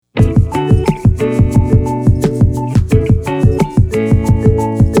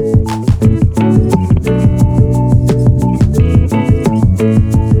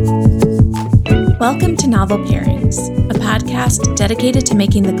Novel Pairings, a podcast dedicated to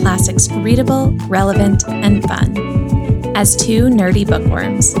making the classics readable, relevant, and fun. As two nerdy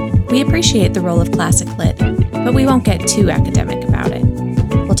bookworms, we appreciate the role of classic lit, but we won't get too academic about it.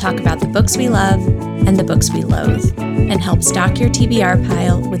 We'll talk about the books we love and the books we loathe, and help stock your TBR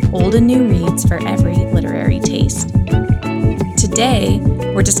pile with old and new reads for every literary taste. Today,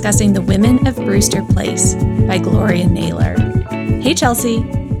 we're discussing The Women of Brewster Place by Gloria Naylor. Hey, Chelsea.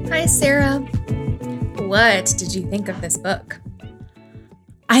 Hi, Sarah. What did you think of this book?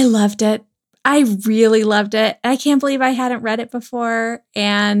 I loved it. I really loved it. I can't believe I hadn't read it before.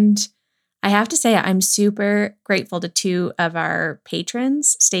 And I have to say, I'm super grateful to two of our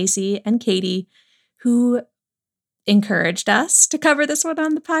patrons, Stacy and Katie, who encouraged us to cover this one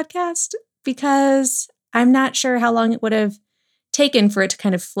on the podcast, because I'm not sure how long it would have taken for it to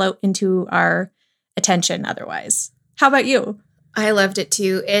kind of float into our attention otherwise. How about you? I loved it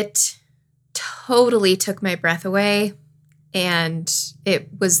too. It totally took my breath away, and it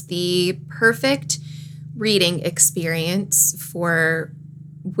was the perfect reading experience for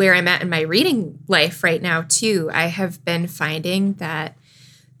where I'm at in my reading life right now too. I have been finding that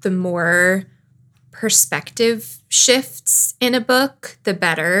the more perspective shifts in a book, the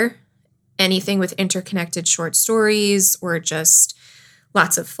better. Anything with interconnected short stories or just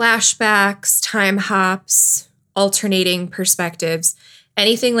lots of flashbacks, time hops, alternating perspectives,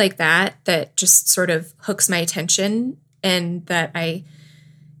 anything like that just sort of hooks my attention, and that I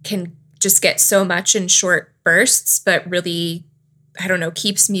can just get so much in short bursts, but really, I don't know,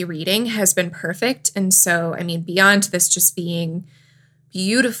 keeps me reading, has been perfect. And so, I mean, beyond this just being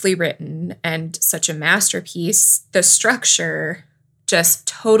beautifully written and such a masterpiece, the structure just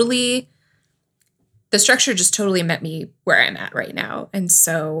totally met me where I'm at right now. And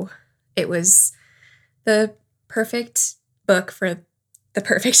so it was the perfect book for the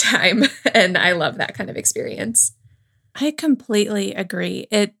perfect time. And I love that kind of experience. I completely agree.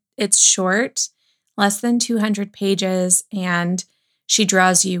 It's short, less than 200 pages, and she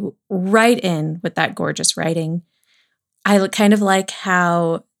draws you right in with that gorgeous writing. I kind of like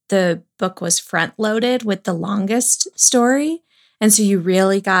how the book was front-loaded with the longest story, and so you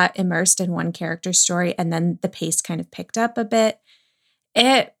really got immersed in one character's story, and then the pace kind of picked up a bit.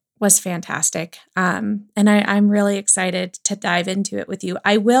 It was fantastic, and I'm really excited to dive into it with you.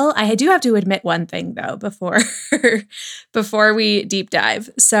 I do have to admit one thing, though, before we deep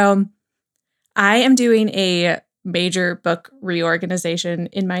dive. So I am doing a major book reorganization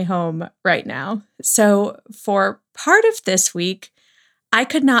in my home right now. So for part of this week, I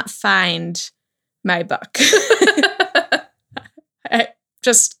could not find my book. I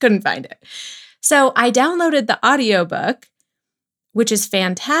just couldn't find it. So I downloaded the audiobook, which is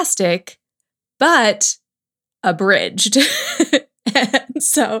fantastic, but abridged. And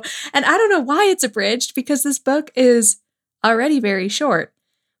I don't know why it's abridged, because this book is already very short,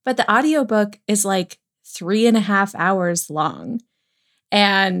 but the audiobook is like 3.5 hours long,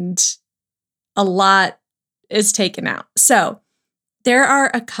 and a lot is taken out. So there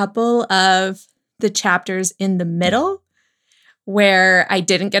are a couple of the chapters in the middle where I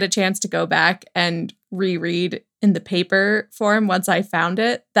didn't get a chance to go back and reread in the paper form once I found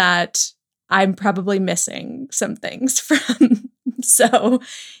it, that I'm probably missing some things from. So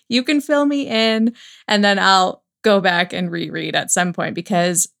you can fill me in, and then I'll go back and reread at some point,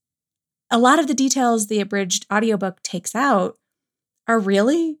 because a lot of the details the abridged audiobook takes out are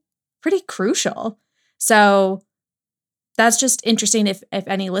really pretty crucial. So that's just interesting. If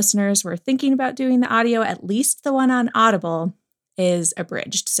any listeners were thinking about doing the audio, at least the one on Audible is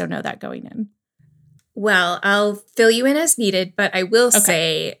abridged. So know that going in. Well, I'll fill you in as needed, but I will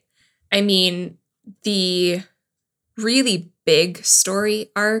say, I mean, the really big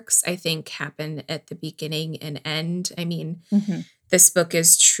story arcs, I think, happen at the beginning and end. I mean, This book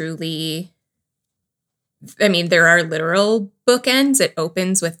is truly, I mean, there are literal bookends. It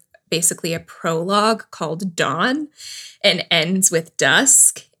opens with basically a prologue called Dawn and ends with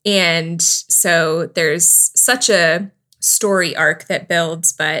Dusk. And so there's such a story arc that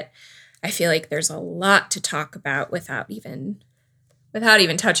builds, but I feel like there's a lot to talk about without even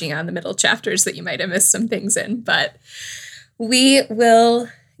touching on the middle chapters that you might have missed some things in. But we will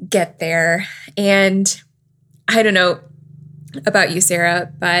get there. And I don't know about you,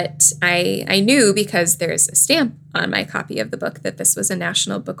 Sarah, but I knew, because there's a stamp on my copy of the book, that this was a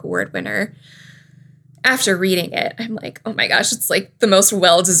National Book Award winner. After reading it, I'm like, oh my gosh, it's like the most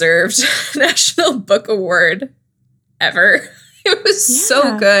well-deserved National Book Award ever. It was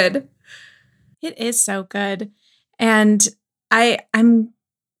so good. It is so good. And I'm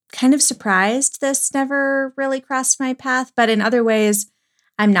kind of surprised this never really crossed my path, but in other ways,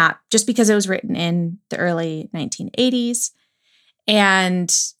 I'm not, just because it was written in the early 1980s.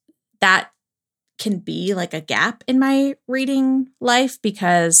 And that can be like a gap in my reading life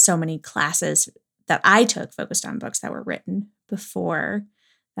because so many classes that I took focused on books that were written before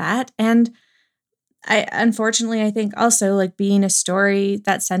that. And unfortunately, I think also like being a story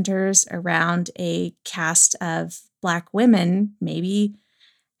that centers around a cast of Black women maybe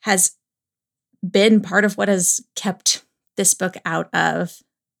has been part of what has kept this book out of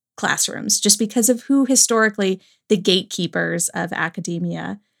classrooms, just because of who historically the gatekeepers of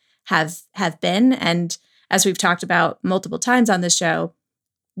academia have been. And as we've talked about multiple times on this show,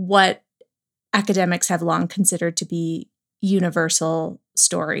 what academics have long considered to be universal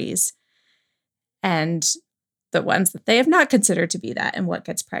stories and the ones that they have not considered to be that and what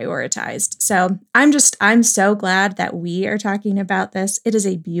gets prioritized. So I'm so glad that we are talking about this. It is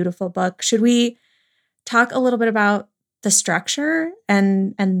a beautiful book. Should we talk a little bit about the structure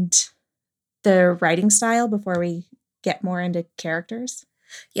and the writing style before we get more into characters?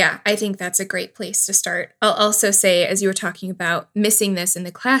 Yeah, I think that's a great place to start. I'll also say, as you were talking about missing this in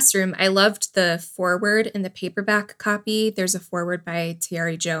the classroom, I loved the foreword in the paperback copy. There's a foreword by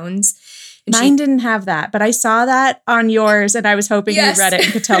Tayari Jones. Mine didn't have that, but I saw that on yours, and I was hoping you read it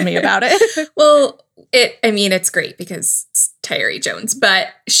and could tell me about it. Well, it's great because it's Tayari Jones, but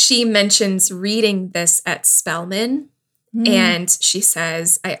she mentions reading this at Spelman, and she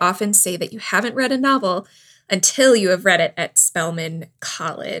says, I often say that you haven't read a novel until you have read it at Spelman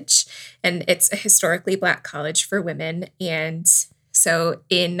College. And it's a historically Black college for women. And so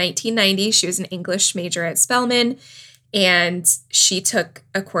in 1990, she was an English major at Spelman, and she took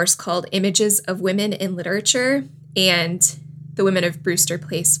a course called Images of Women in Literature. And The Women of Brewster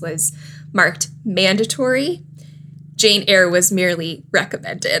Place was marked mandatory. Jane Eyre was merely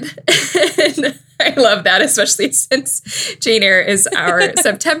recommended. And I love that, especially since Jane Eyre is our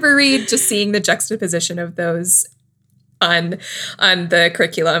September read. Just seeing the juxtaposition of those on the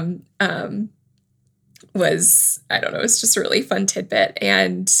curriculum was, I don't know, it's just a really fun tidbit.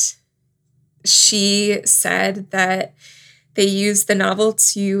 And she said that they used the novel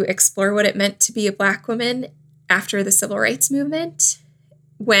to explore what it meant to be a Black woman after the Civil Rights Movement,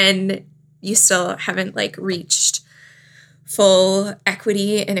 when you still haven't reached full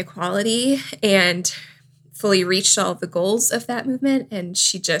equity and equality and fully reached all of the goals of that movement. And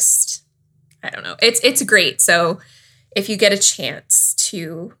she just, I don't know, it's great. So if you get a chance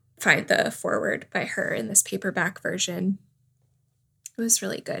to find the foreword by her in this paperback version, it was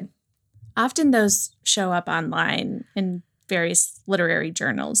really good. Often those show up online in various literary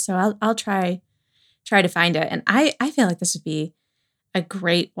journals. So I'll try to find it. And I feel like this would be a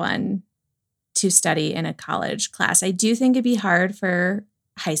great one to study in a college class. I do think it'd be hard for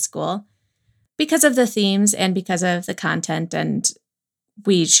high school because of the themes and because of the content. And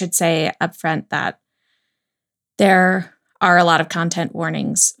we should say upfront that there are a lot of content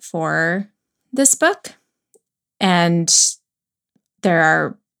warnings for this book. And there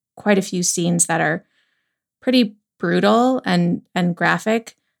are quite a few scenes that are pretty brutal and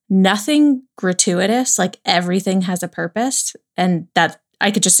graphic. Nothing gratuitous, everything has a purpose. And that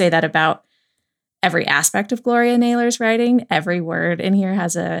I could just say that about every aspect of Gloria Naylor's writing. Every word in here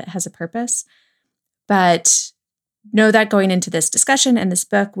has a purpose. But know that going into this discussion and this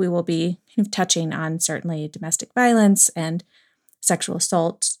book, we will be kind of touching on certainly domestic violence and sexual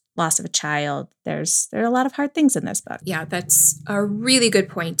assault, loss of a child. There are a lot of hard things in this book. Yeah, that's a really good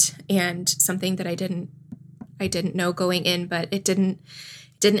point, and something that I didn't know going in, but it didn't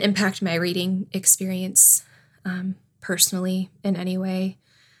impact my reading experience personally in any way.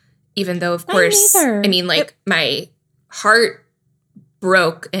 Even though, of course, my heart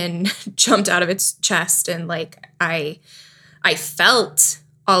broke and jumped out of its chest, and I felt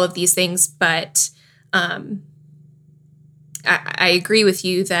all of these things, but I agree with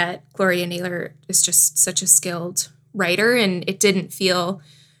you that Gloria Naylor is just such a skilled writer, and it didn't feel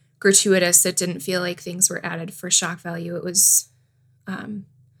gratuitous. It didn't feel like things were added for shock value. It was, I don't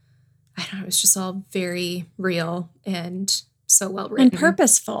know, it was just all very real and so well written. And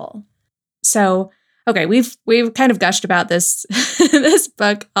purposeful. So, okay, we've kind of gushed about this this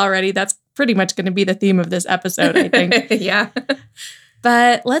book already. That's pretty much going to be the theme of this episode, I think. Yeah.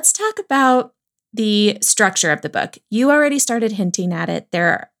 But let's talk about the structure of the book. You already started hinting at it.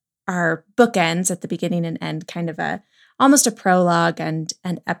 There are bookends at the beginning and end, kind of almost a prologue and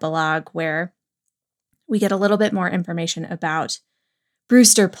an epilogue where we get a little bit more information about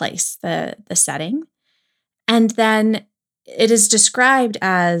Brewster Place, the setting. And then it is described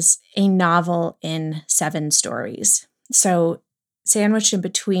as a novel in 7 stories. So sandwiched in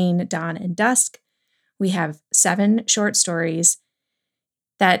between dawn and dusk, we have 7 short stories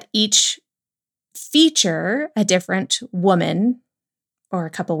that each feature a different woman or a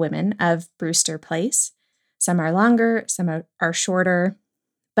couple women of Brewster Place. Some are longer, some are shorter.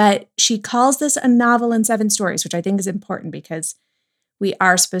 But she calls this a novel in 7 stories, which I think is important because we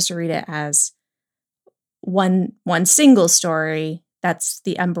are supposed to read it as one single story. That's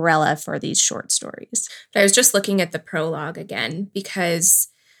the umbrella for these short stories. I was just looking at the prologue again because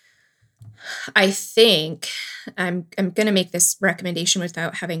I think I'm going to make this recommendation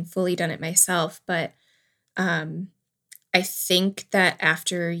without having fully done it myself, but I think that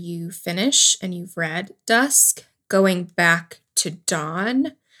after you finish and you've read Dusk, going back to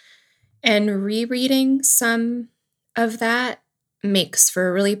Dawn and rereading some of that makes for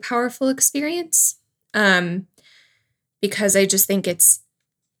a really powerful experience. Because I just think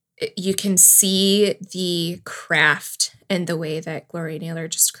you can see the craft and the way that Gloria Naylor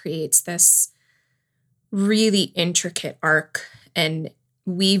just creates this really intricate arc and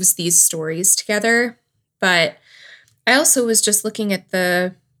weaves these stories together. But I also was just looking at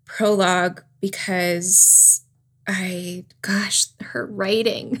the prologue because her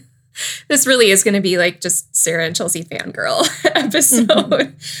writing. This really is going to be like just Sarah and Chelsea fangirl episode.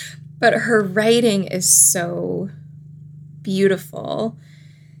 Mm-hmm. But her writing is so beautiful.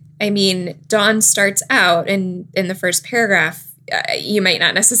 I mean, Dawn starts out in the first paragraph. You might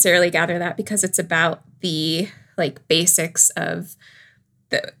not necessarily gather that because it's about the like basics of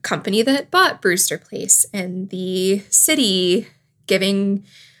the company that bought Brewster Place and the city giving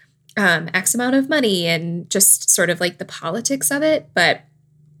X amount of money and just sort of like the politics of it. But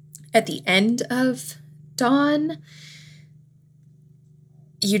at the end of Dawn,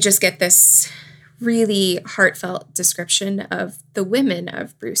 you just get this really heartfelt description of the women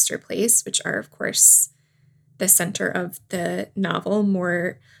of Brewster Place, which are, of course, the center of the novel,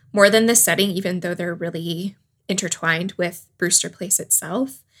 more than the setting, even though they're really intertwined with Brewster Place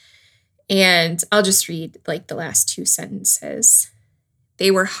itself. And I'll just read like the last 2 sentences.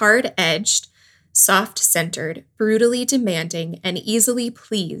 They were hard-edged, soft-centered, brutally demanding, and easily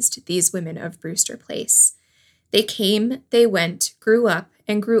pleased, these women of Brewster Place. They came, they went, grew up,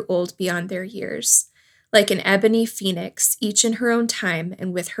 and grew old beyond their years. Like an ebony phoenix, each in her own time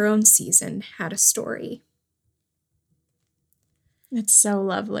and with her own season, had a story. It's so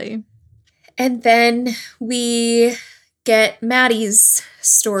lovely. And then we get Maddie's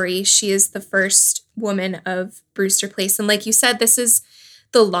story. She is the first woman of Brewster Place. And like you said, this is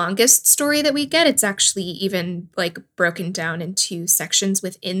the longest story that we get. It's actually even like broken down into sections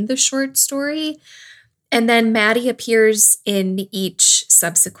within the short story. And then Maddie appears in each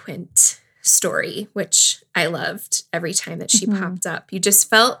subsequent story, which I loved every time that she popped up. You just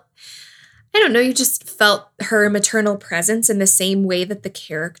felt her maternal presence in the same way that the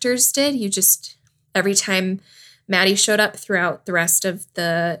characters did. Every time Maddie showed up throughout the rest of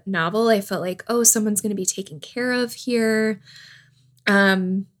the novel, I felt like, oh, someone's going to be taken care of here.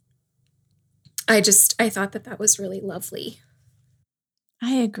 I thought that was really lovely.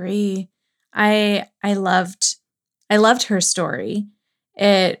 I agree. I loved her story.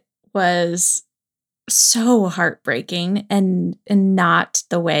 It was so heartbreaking and not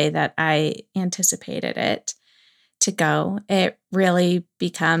the way that I anticipated it to go. It really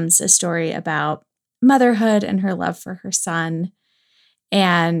becomes a story about motherhood and her love for her son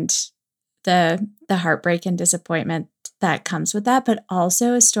and the heartbreak and disappointment that comes with that, but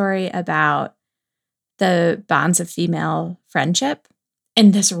also a story about the bonds of female friendship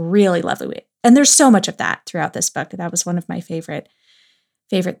in this really lovely way. And there's so much of that throughout this book. That was one of my favorite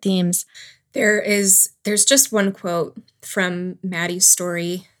themes. There's just one quote from Maddie's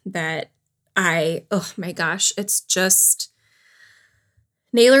story that oh my gosh, it's just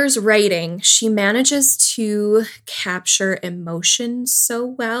Naylor's writing. She manages to capture emotion so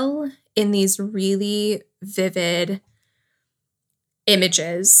well in these really vivid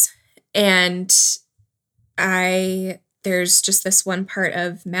images. And there's just this one part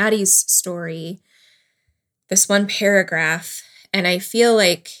of Maddie's story, this one paragraph, and I feel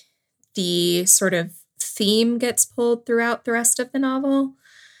like the sort of theme gets pulled throughout the rest of the novel.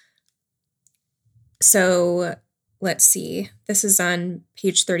 So let's see. This is on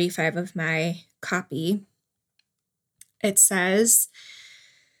page 35 of my copy. It says,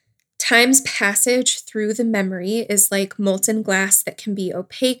 time's passage through the memory is like molten glass that can be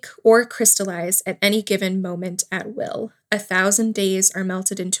opaque or crystallize at any given moment at will. 1,000 days are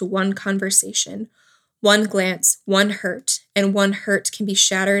melted into one conversation, one glance, one hurt, and one hurt can be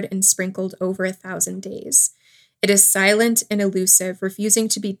shattered and sprinkled over 1,000 days. It is silent and elusive, refusing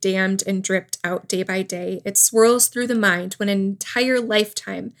to be dammed and dripped out day by day. It swirls through the mind when an entire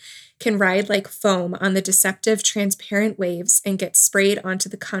lifetime can ride like foam on the deceptive, transparent waves and get sprayed onto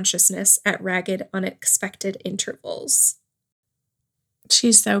the consciousness at ragged, unexpected intervals.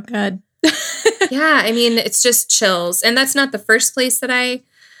 She's so good. Yeah, I mean, it's just chills. And that's not the first place that I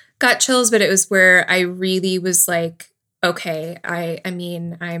got chills, but it was where I really was like, okay, I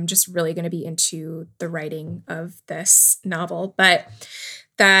mean, I'm just really going to be into the writing of this novel. But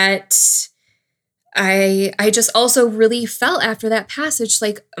that I just also really felt after that passage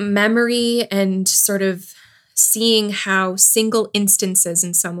like memory and sort of seeing how single instances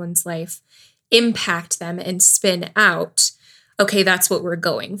in someone's life impact them and spin out. Okay, that's what we're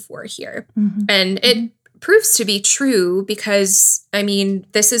going for here. Mm-hmm. And it proves to be true because, I mean,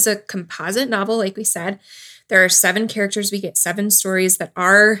 this is a composite novel, like we said. There are 7 characters. We get 7 stories that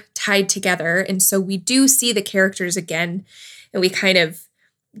are tied together. And so we do see the characters again, and we kind of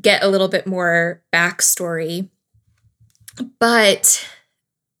get a little bit more backstory. But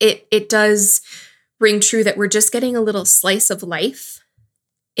it does ring true that we're just getting a little slice of life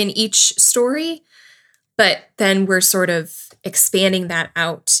in each story. But then we're sort of expanding that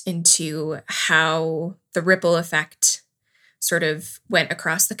out into how the ripple effect sort of went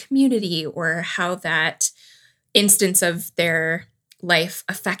across the community, or how that instance of their life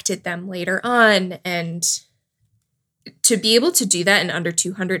affected them later on. And to be able to do that in under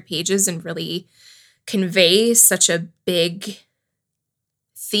 200 pages and really convey such a big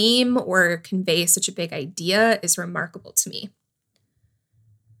theme or convey such a big idea is remarkable to me.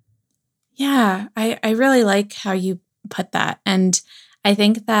 Yeah, I really like how you put that. And I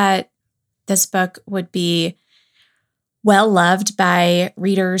think that this book would be well loved by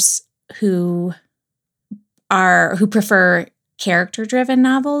readers who prefer character-driven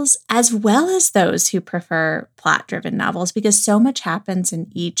novels, as well as those who prefer plot-driven novels, because so much happens in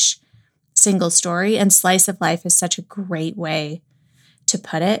each single story, and slice of life is such a great way to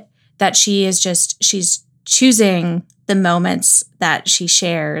put it, that she's choosing the moments that she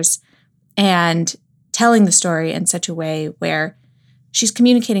shares and telling the story in such a way where she's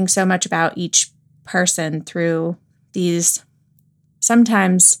communicating so much about each person through these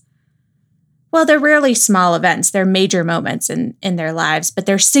sometimes, well, they're rarely small events. They're major moments in their lives, but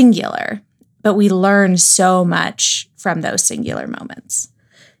they're singular. But we learn so much from those singular moments.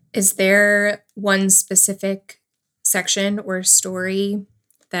 Is there one specific section or story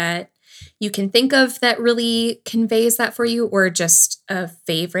that you can think of that really conveys that for you, or just a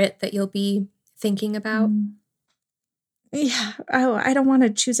favorite that you'll be thinking about? Yeah. Oh, I don't want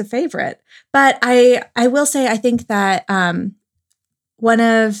to choose a favorite, but I will say I think that one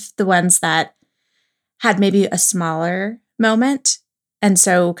of the ones that had maybe a smaller moment and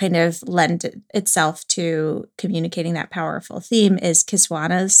so kind of lent itself to communicating that powerful theme is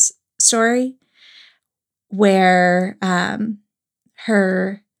Kiswana's story, where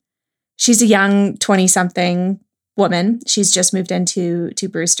she's a young 20-something woman. She's just moved into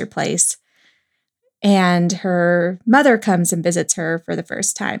Brewster Place, and her mother comes and visits her for the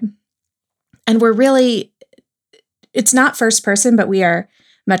first time. And it's not first person, but we are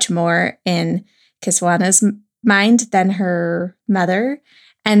much more in Kiswana's mind than her mother.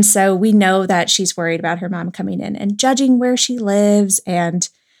 And so we know that she's worried about her mom coming in and judging where she lives and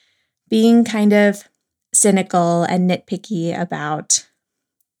being kind of cynical and nitpicky about,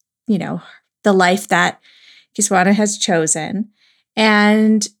 the life that Kiswana has chosen.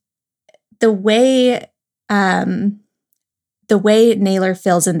 And the way Naylor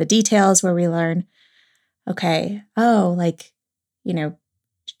fills in the details where we learn, okay,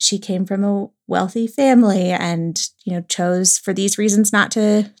 she came from a wealthy family and, chose for these reasons not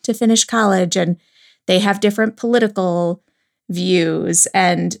to finish college, and they have different political views.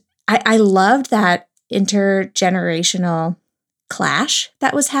 And I loved that intergenerational clash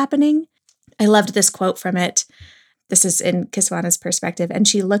that was happening. I loved this quote from it. This is in Kiswana's perspective. And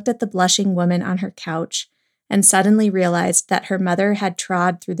she looked at the blushing woman on her couch and suddenly realized that her mother had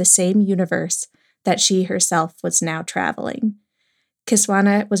trod through the same universe that she herself was now traveling.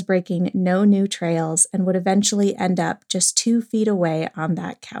 Kiswana was breaking no new trails and would eventually end up just 2 feet away on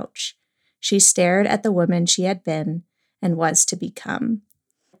that couch. She stared at the woman she had been and was to become.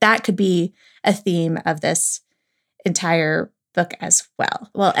 That could be a theme of this entire book as well.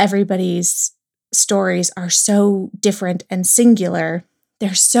 Well, everybody's stories are so different and singular.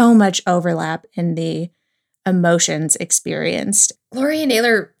 There's so much overlap in the emotions experienced. Gloria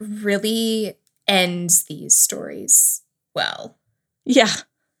Naylor really ends these stories well. Yeah.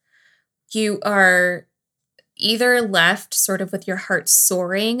 You are either left sort of with your heart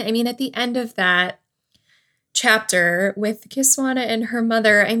soaring. I mean, at the end of that chapter with Kiswana and her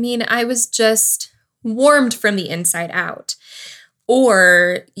mother, I mean, I was just warmed from the inside out.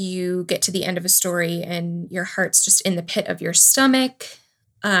 Or you get to the end of a story and your heart's just in the pit of your stomach.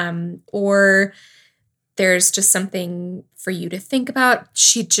 Or there's just something for you to think about.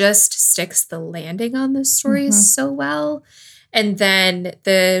 She just sticks the landing on those stories so well. And then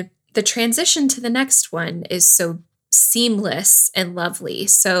the transition to the next one is so seamless and lovely.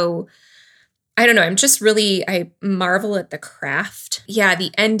 So I don't know. I marvel at the craft. Yeah,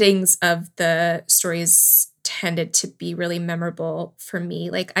 the endings of the stories tended to be really memorable for me.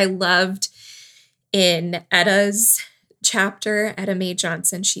 Like I loved in Etta's chapter, Etta Mae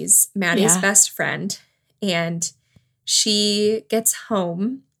Johnson, she's Maddie's best friend. And she gets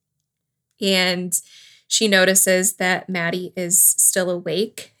home and she notices that Maddie is still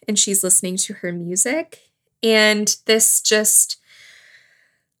awake and she's listening to her music. And this just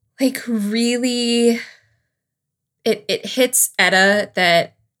like really, it hits Etta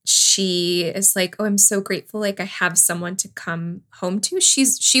that she is like, oh, I'm so grateful. Like I have someone to come home to.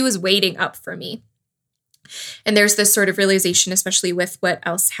 She was waiting up for me. And there's this sort of realization, especially with what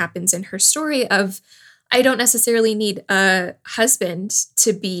else happens in her story of, I don't necessarily need a husband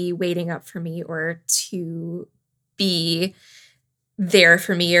to be waiting up for me or to be there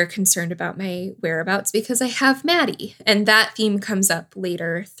for me or concerned about my whereabouts because I have Maddie. And that theme comes up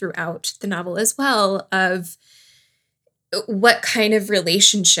later throughout the novel as well of what kind of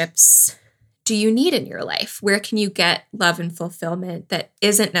relationships do you need in your life? Where can you get love and fulfillment that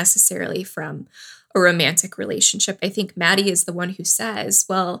isn't necessarily from a romantic relationship? I think Maddie is the one who says,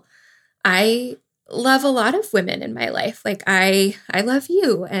 well, I love a lot of women in my life. Like I love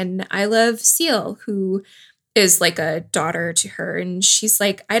you and I love Seal, who is like a daughter to her. And she's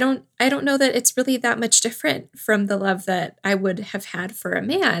like, I don't know that it's really that much different from the love that I would have had for a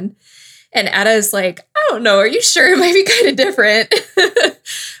man. And Etta is like, I don't know. Are you sure it might be kind of different?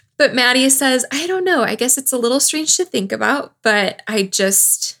 But Maddie says, I don't know. I guess it's a little strange to think about, but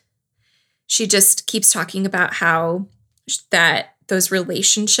she just keeps talking about how that those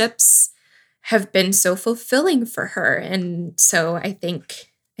relationships have been so fulfilling for her. And so I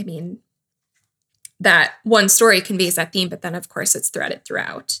mean, that one story conveys that theme, but then of course it's threaded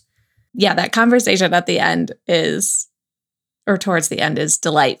throughout. Yeah, that conversation at the end towards the end is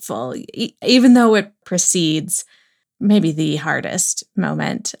delightful, even though it precedes maybe the hardest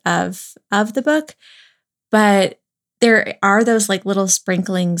moment of the book. But there are those like little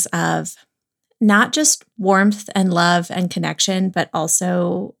sprinklings of not just warmth and love and connection, but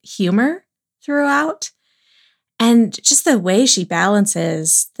also humor throughout. And just the way she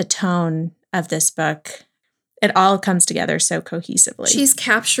balances the tone of this book, it all comes together so cohesively. She's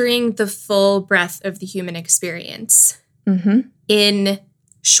capturing the full breadth of the human experience in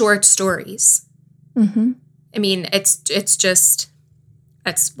short stories. I mean, it's just,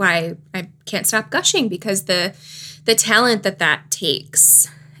 that's why I can't stop gushing, because the talent that takes,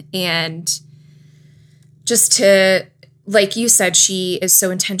 and just to, like you said, she is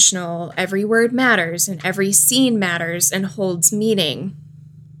so intentional. Every word matters and every scene matters and holds meaning.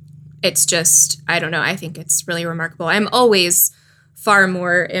 It's just, I don't know. I think it's really remarkable. I'm always far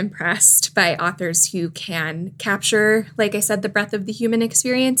more impressed by authors who can capture, like I said, the breadth of the human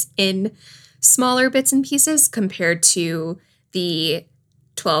experience in smaller bits and pieces compared to the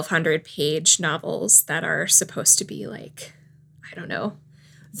 1,200-page novels that are supposed to be like, I don't know,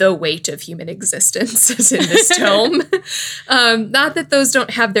 the weight of human existence is in this tome. Not that those don't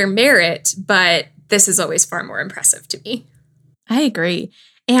have their merit, but this is always far more impressive to me. I agree.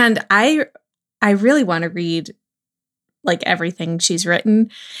 And I really want to read like everything she's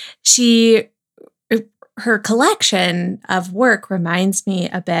written. Her collection of work reminds me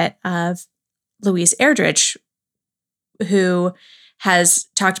a bit of Louise Erdrich, who has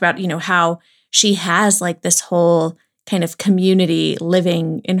talked about, how she has like this whole kind of community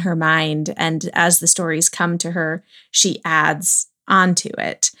living in her mind. And as the stories come to her, she adds onto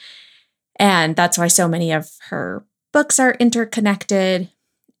it. And that's why so many of her books are interconnected.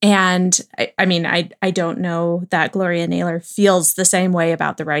 And I don't know that Gloria Naylor feels the same way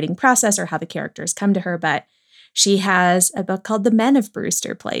about the writing process or how the characters come to her, but she has a book called The Men of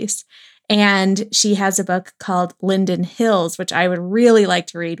Brewster Place. And she has a book called Linden Hills, which I would really like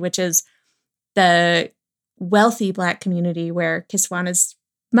to read, which is the wealthy Black community where Kiswana's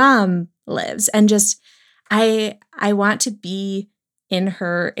mom lives. And just, I want to be in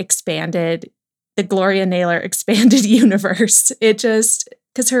her the Gloria Naylor expanded universe. It just,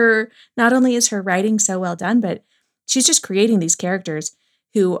 because not only is her writing so well done, but she's just creating these characters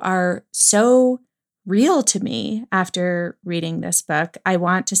who are so real to me after reading this book. I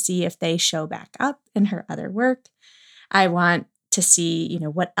want to see if they show back up in her other work. I want to see,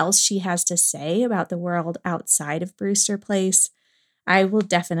 what else she has to say about the world outside of Brewster Place. I will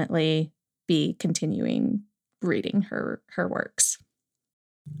definitely be continuing reading her works.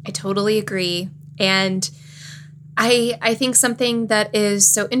 I totally agree. And I think something that is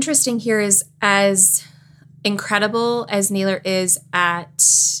so interesting here is, as incredible as Naylor is at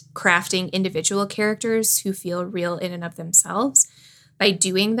crafting individual characters who feel real in and of themselves, by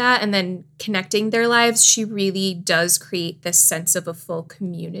doing that and then connecting their lives, she really does create this sense of a full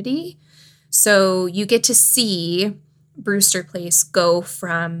community. So you get to see Brewster Place go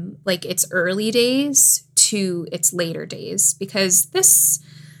from like its early days to its later days, because this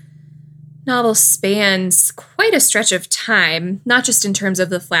novel spans quite a stretch of time, not just in terms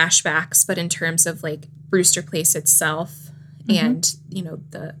of the flashbacks, but in terms of like Brewster Place itself and, you know,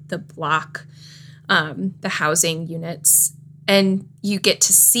 the block, the housing units. And you get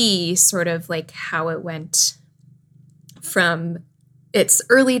to see sort of like how it went from its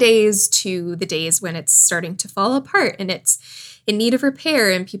early days to the days when it's starting to fall apart and it's in need of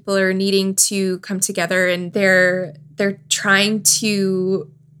repair and people are needing to come together and they're trying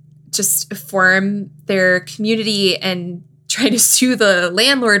to just form their community and try to sue the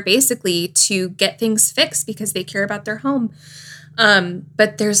landlord basically to get things fixed because they care about their home.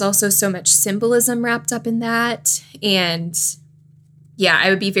 But there's also so much symbolism wrapped up in that. And yeah, I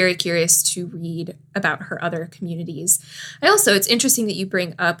would be very curious to read about her other communities. It's interesting that you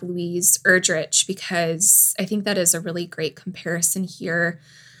bring up Louise Erdrich, because I think that is a really great comparison here,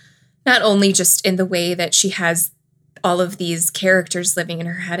 not only just in the way that she has all of these characters living in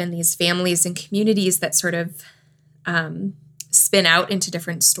her head and these families and communities that sort of spin out into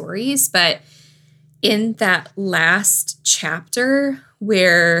different stories, but in that last chapter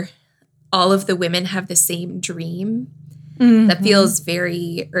where all of the women have the same dream, that feels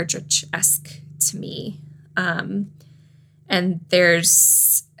very Erdrich-esque to me. And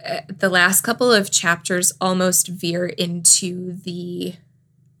there's the last couple of chapters almost veer into the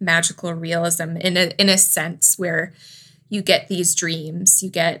magical realism in a sense where you get these dreams,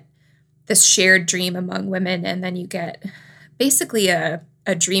 you get this shared dream among women, and then you get basically a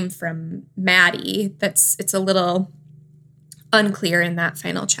dream from Maddie it's a little unclear in that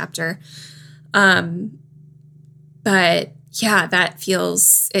final chapter. But yeah, that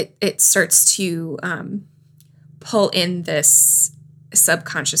feels, it starts to pull in this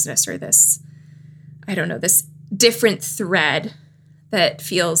subconsciousness or this, I don't know, this different thread that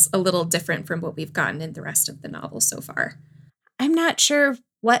feels a little different from what we've gotten in the rest of the novel so far. I'm not sure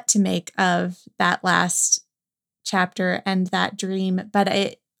what to make of that last chapter and that dream, but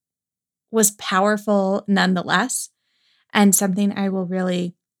it was powerful nonetheless, and something I will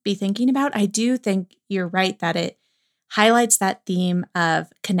really be thinking about. I do think you're right that it highlights that theme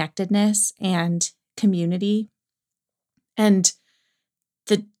of connectedness and community, and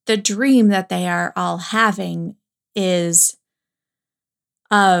the dream that they are all having is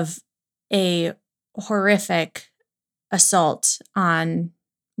of a horrific assault on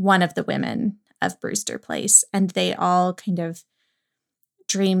one of the women of Brewster Place, and they all kind of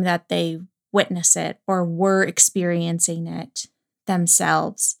dream that they witness it or were experiencing it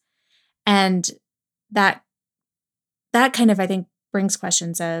themselves. And that kind of, I think, brings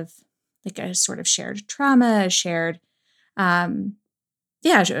questions of like a sort of shared trauma,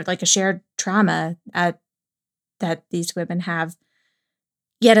 like a shared trauma that these women have.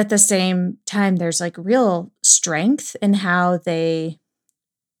 Yet at the same time, there's like real strength in how they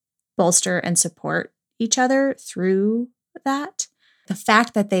bolster and support each other through that. The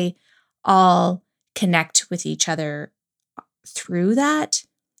fact that they all connect with each other through that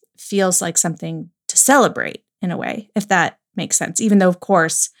feels like something to celebrate in a way, if that makes sense, even though, of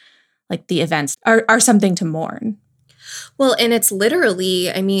course, like the events are something to mourn. Well, and it's literally,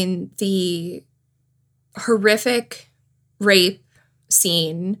 I mean, the horrific rape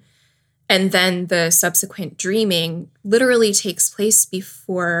scene and then the subsequent dreaming literally takes place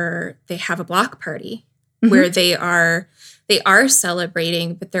before they have a block party where they are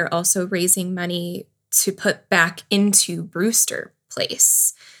celebrating, but they're also raising money to put back into Brewster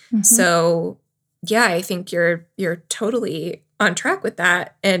Place. So yeah, I think you're totally on track with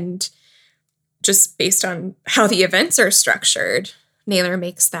that. And just based on how the events are structured, Naylor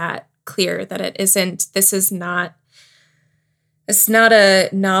makes that clear that it's not a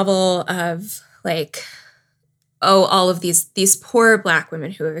novel of like, oh, all of these poor Black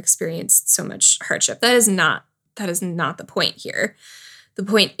women who have experienced so much hardship. That is not the point here. The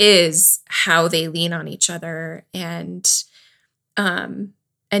point is how they lean on each other and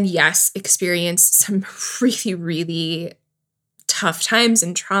yes, experience some really, really tough times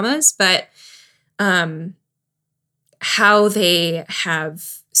and traumas, but how they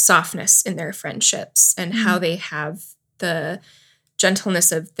have softness in their friendships and how they have the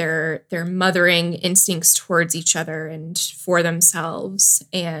gentleness of their mothering instincts towards each other and for themselves,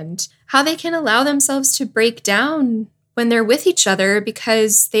 and how they can allow themselves to break down when they're with each other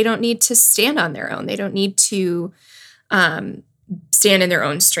because they don't need to stand on their own. They don't need to stand in their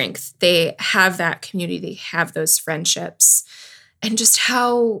own strength. They have that community. They have those friendships. And just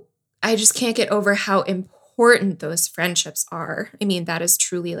how I just can't get over how important those friendships are. I mean, that is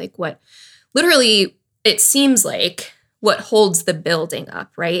truly like what literally it seems like what holds the building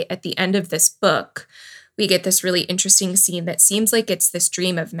up, right? At the end of this book, we get this really interesting scene that seems like it's this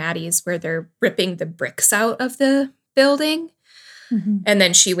dream of Maddie's where they're ripping the bricks out of the building. Mm-hmm. And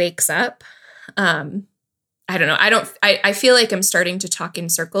then she wakes up. I don't know. I feel like I'm starting to talk in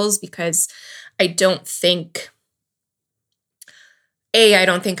circles because I don't think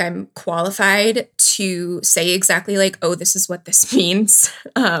I'm qualified to say exactly like, oh, this is what this means.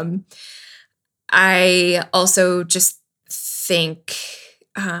 I also just think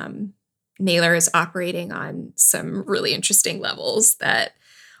Naylor is operating on some really interesting levels that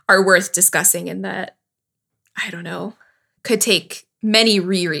are worth discussing and that, I don't know, could take many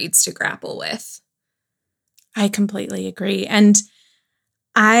rereads to grapple with. I completely agree. And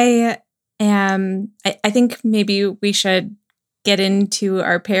I think maybe we should get into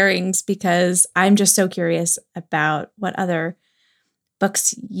our pairings because I'm just so curious about what other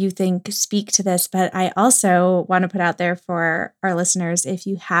books you think speak to this. But I also want to put out there for our listeners, if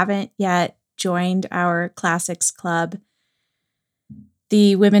you haven't yet joined our Classics Club,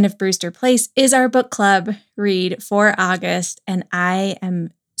 The Women of Brewster Place is our book club read for August. And I am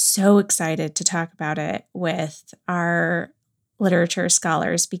so excited to talk about it with our literature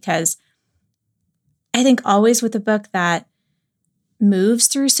scholars because I think always with a book that moves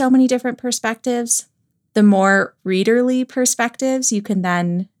through so many different perspectives, the more readerly perspectives you can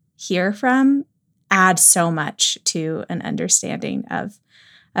then hear from add so much to an understanding of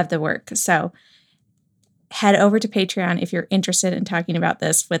the work. So head over to Patreon if you're interested in talking about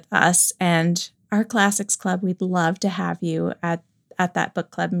this with us and our Classics Club. We'd love to have you at that book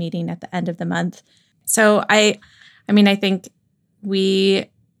club meeting at the end of the month. So I think we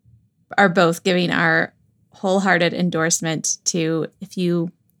are both giving our wholehearted endorsement to, if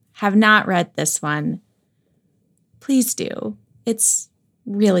you have not read this one, please do. It's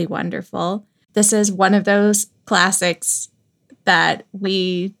really wonderful. This is one of those classics that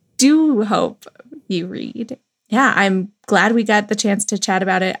we do hope you read. Yeah, I'm glad we got the chance to chat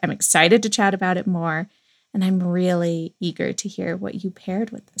about it. I'm excited to chat about it more. And I'm really eager to hear what you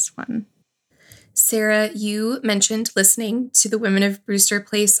paired with this one. Sarah, you mentioned listening to The Women of Brewster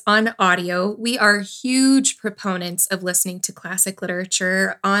Place on audio. We are huge proponents of listening to classic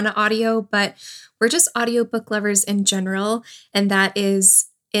literature on audio, but we're just audiobook lovers in general. And that is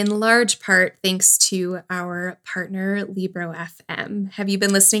in large part thanks to our partner, Libro FM. Have you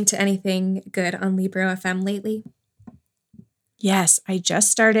been listening to anything good on Libro FM lately? Yes, I just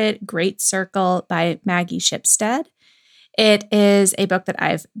started Great Circle by Maggie Shipstead. It is a book that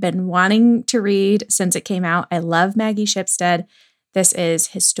I've been wanting to read since it came out. I love Maggie Shipstead. This is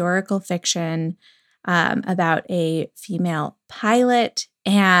historical fiction about a female pilot,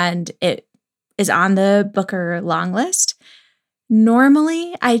 and it is on the Booker long list.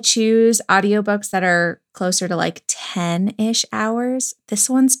 Normally, I choose audiobooks that are closer to like 10-ish hours. This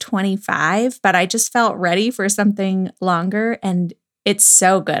one's 25, but I just felt ready for something longer, and it's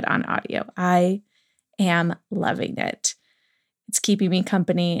so good on audio. I am loving it. It's keeping me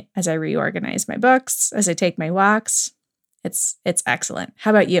company as I reorganize my books, as I take my walks. It's excellent. How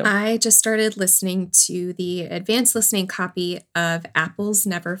about you? I just started listening to the advanced listening copy of Apples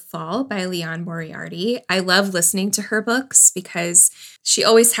Never Fall by Liane Moriarty. I love listening to her books because she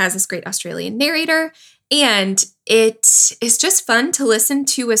always has this great Australian narrator, and it is just fun to listen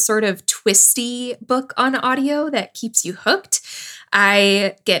to a sort of twisty book on audio that keeps you hooked.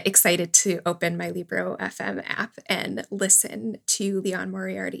 I get excited to open my Libro FM app and listen to Liane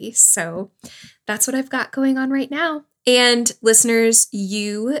Moriarty. So that's what I've got going on right now. And listeners,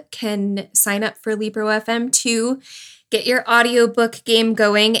 you can sign up for Libro FM to get your audiobook game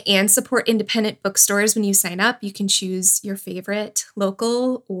going and support independent bookstores when you sign up. You can choose your favorite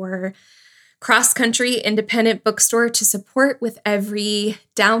local or cross-country independent bookstore to support with every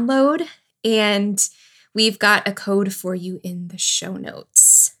download. And we've got a code for you in the show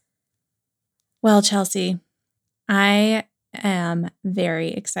notes. Well, Chelsea, I am very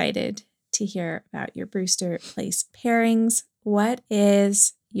excited to hear about your Brewster Place pairings. What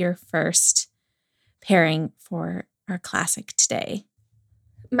is your first pairing for our classic today?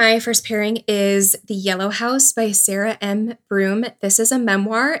 my first pairing is The Yellow House by Sarah M. Broom. This is a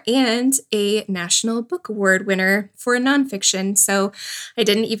memoir and a National Book Award winner for nonfiction. So I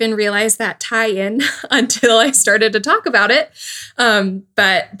didn't even realize that tie-in until I started to talk about it.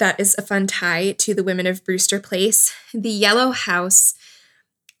 But that is a fun tie to The Women of Brewster Place. The Yellow House,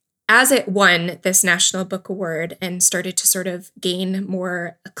 as it won this National Book Award and started to sort of gain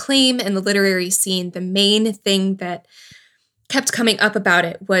more acclaim in the literary scene, the main thing that kept coming up about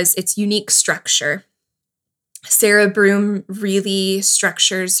it was its unique structure. Sarah Broom really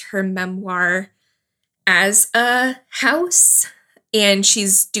structures her memoir as a house, and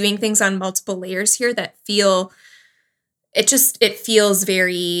she's doing things on multiple layers here that it feels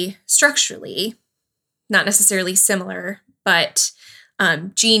very structurally, not necessarily similar, but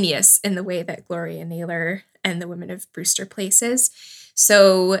genius in the way that Gloria Naylor and The Women of Brewster Place is.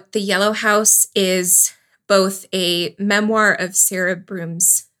 So The Yellow House is both a memoir of Sarah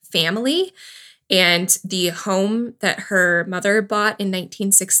Broom's family and the home that her mother bought in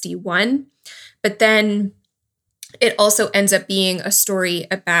 1961. But then it also ends up being a story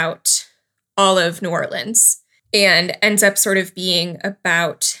about all of New Orleans and ends up sort of being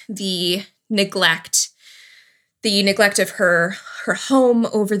about the neglect of her home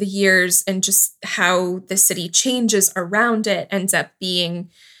over the years and just how the city changes around it. Ends up being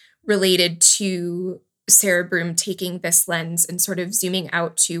related to Sarah Broom taking this lens and sort of zooming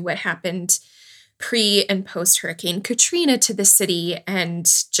out to what happened pre and post Hurricane Katrina to the city and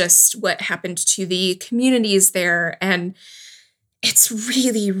just what happened to the communities there. And it's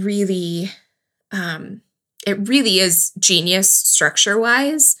really, really, it really is genius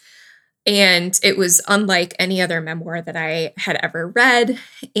structure-wise. And it was unlike any other memoir that I had ever read.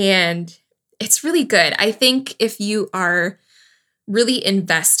 And it's really good. I think if you are really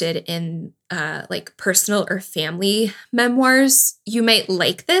invested in like personal or family memoirs, you might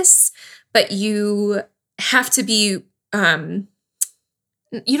like this, but you have to be,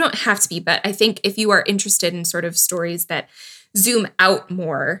 you don't have to be, but I think if you are interested in sort of stories that zoom out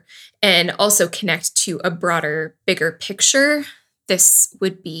more and also connect to a broader, bigger picture, this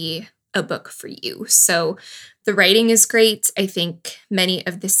would be a book for you. So the writing is great. I think many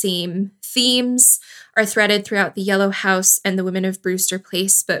of the same themes are threaded throughout The Yellow House and The Women of Brewster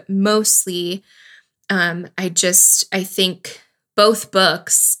Place, but mostly I think both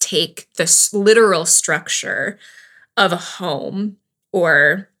books take the literal structure of a home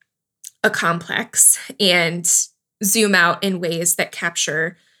or a complex and zoom out in ways that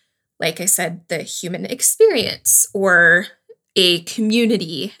capture, like I said, the human experience or a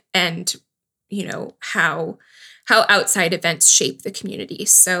community and, you know, how outside events shape the community.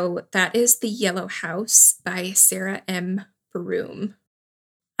 So that is The Yellow House by Sarah M. Broom.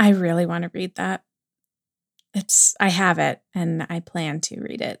 I really want to read that. I have it and I plan to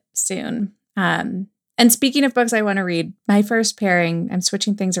read it soon. And speaking of books I want to read, my first pairing, I'm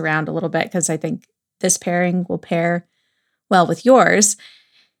switching things around a little bit because I think this pairing will pair well with yours,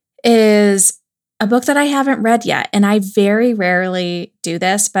 is a book that I haven't read yet. And I very rarely do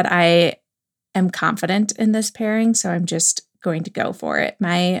this, but I am confident in this pairing, so I'm just going to go for it.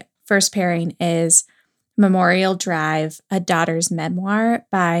 My first pairing is Memorial Drive, A Daughter's Memoir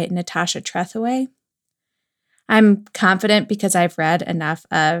by Natasha Trethewey. I'm confident because I've read enough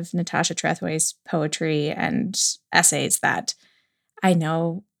of Natasha Trethewey's poetry and essays that I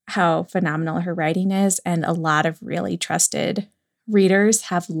know how phenomenal her writing is, and a lot of really trusted readers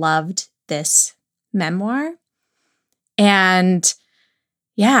have loved this memoir. And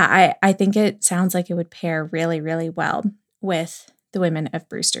yeah, I think it sounds like it would pair really, really well with The Women of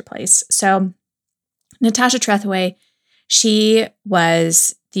Brewster Place. So Natasha Trethewey, she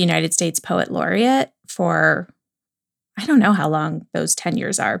was the United States Poet Laureate for, I don't know how long those 10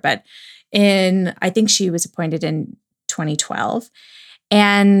 years are, but I think she was appointed in 2012.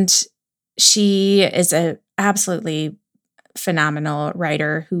 And she is a absolutely phenomenal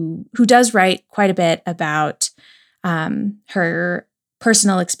writer who does write quite a bit about her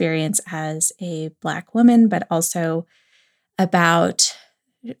personal experience as a Black woman, but also about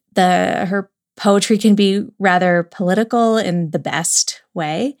her poetry can be rather political in the best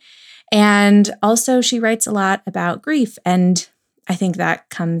way. And also she writes a lot about grief. And I think that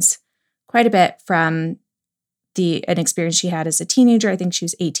comes quite a bit from an experience she had as a teenager. I think she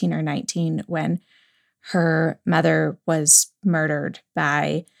was 18 or 19 when her mother was murdered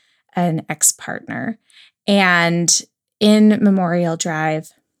by an ex-partner. And in Memorial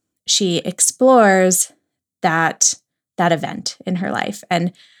Drive, she explores that event in her life.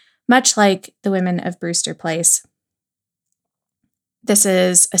 And much like The Women of Brewster Place, this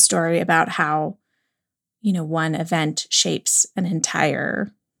is a story about how, one event shapes an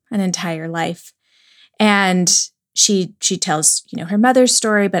entire an entire life. And she tells, her mother's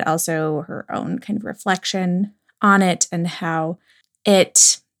story, but also her own kind of reflection on it and how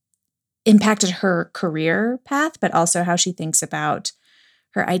it impacted her career path, but also how she thinks about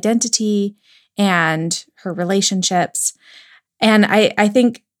her identity and her relationships. And I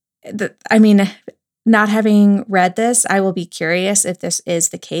think that, not having read this, I will be curious if this is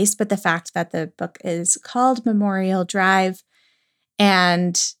the case, but the fact that the book is called Memorial Drive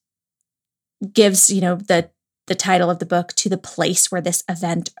and gives, the title of the book to the place where this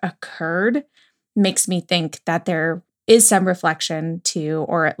event occurred makes me think that there is some reflection to,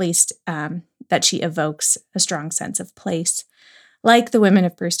 or at least that she evokes a strong sense of place, like the Women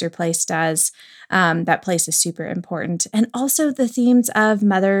of Brewster Place does. That place is super important. And also the themes of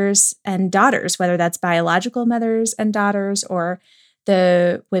mothers and daughters, whether that's biological mothers and daughters or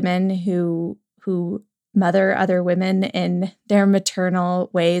the women who mother other women in their maternal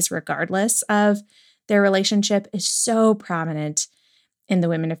ways, regardless of their relationship, is so prominent in the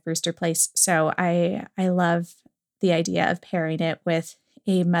Women of Brewster Place. So I love the idea of pairing it with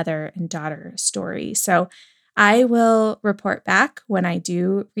a mother and daughter story. So I will report back when I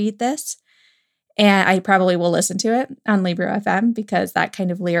do read this, and I probably will listen to it on Libro FM because that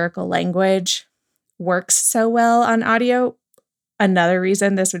kind of lyrical language works so well on audio. Another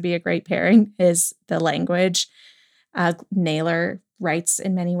reason this would be a great pairing is the language. Naylor writes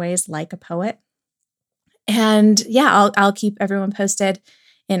in many ways like a poet. And yeah, I'll keep everyone posted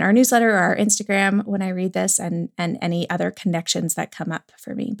in our newsletter or our Instagram when I read this and any other connections that come up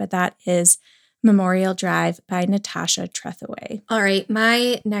for me. But that is Memorial Drive by Natasha Trethewey. All right,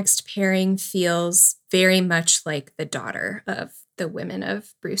 my next pairing feels very much like the daughter of the Women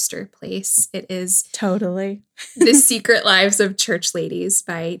of Brewster Place. It is totally The Secret Lives of Church Ladies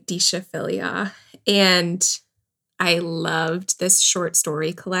by Deesha Philyaw. And I loved this short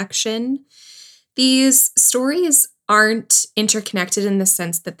story collection. These stories aren't interconnected in the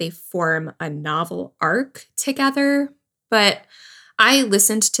sense that they form a novel arc together, but I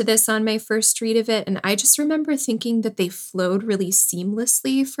listened to this on my first read of it, and I just remember thinking that they flowed really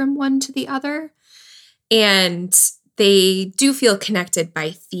seamlessly from one to the other. And they do feel connected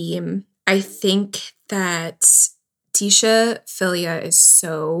by theme. I think that Deesha Philyaw is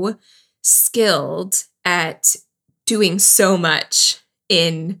so skilled at doing so much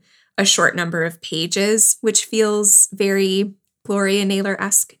in a short number of pages, which feels very Gloria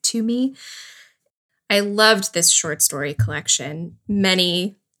Naylor-esque to me. I loved this short story collection.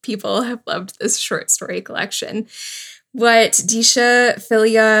 Many people have loved this short story collection. What Deesha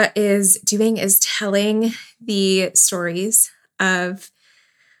Philyaw is doing is telling the stories of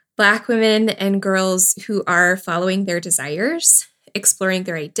Black women and girls who are following their desires, exploring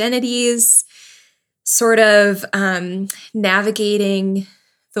their identities, sort of navigating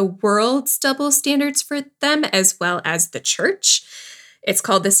the world's double standards for them, as well as the church. It's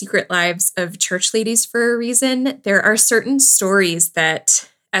called The Secret Lives of Church Ladies for a reason. There are certain stories that,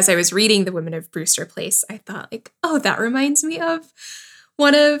 as I was reading The Women of Brewster Place, I thought, oh, that reminds me of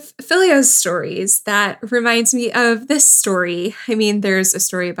one of Philyaw's stories. That reminds me of this story. There's a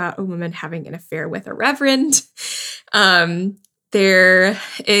story about a woman having an affair with a reverend. There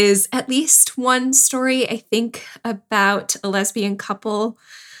is at least one story, I think, about a lesbian couple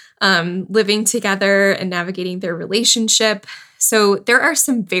living together and navigating their relationship. So there are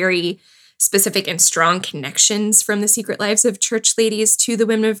some very specific and strong connections from The Secret Lives of Church Ladies to the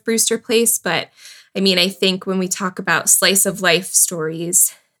Women of Brewster Place. But I think when we talk about slice of life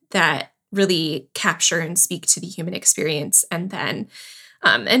stories that really capture and speak to the human experience, and then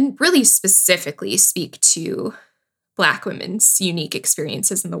and really specifically speak to Black women's unique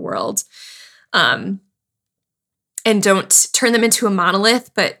experiences in the world, and don't turn them into a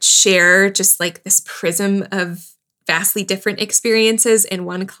monolith, but share just this prism of vastly different experiences in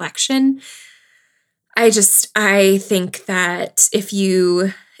one collection. I think that if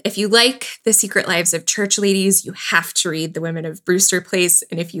you like The Secret Lives of Church Ladies, you have to read The Women of Brewster Place.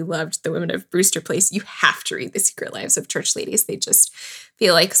 And if you loved The Women of Brewster Place, you have to read The Secret Lives of Church Ladies. They just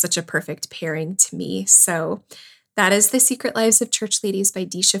feel like such a perfect pairing to me. So that is The Secret Lives of Church Ladies by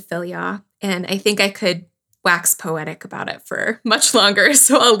Deesha Philyaw. And I think I could wax poetic about it for much longer,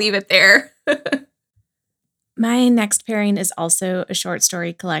 so I'll leave it there. My next pairing is also a short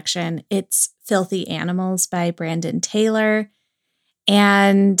story collection. It's Filthy Animals by Brandon Taylor.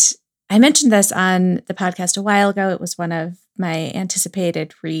 And I mentioned this on the podcast a while ago. It was one of my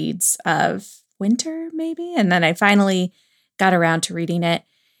anticipated reads of winter, maybe. And then I finally got around to reading it.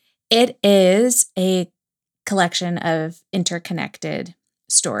 It is a collection of interconnected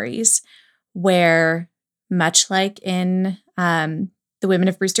stories where, much like in The Women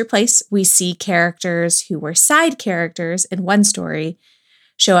of Brewster Place, we see characters who were side characters in one story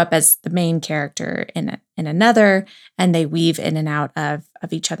show up as the main character in another, and they weave in and out of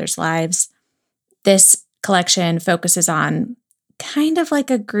each other's lives. This collection focuses on kind of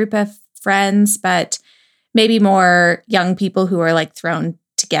like a group of friends, but maybe more young people who are like thrown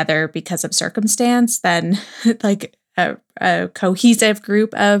together because of circumstance than like a cohesive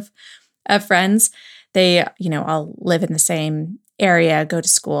group of friends. They, all live in the same area, go to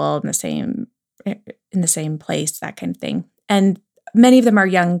school in the same place, that kind of thing. And many of them are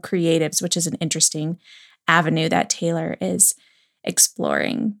young creatives, which is an interesting avenue that Taylor is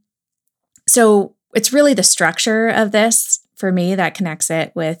exploring. So it's really the structure of this, for me, that connects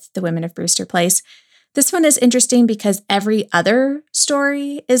it with The Women of Brewster Place. This one is interesting because every other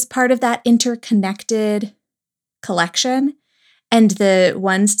story is part of that interconnected collection, and the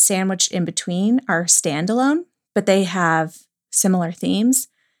ones sandwiched in between are standalone, but they have similar themes.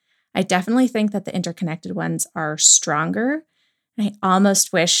 I definitely think that the interconnected ones are stronger. I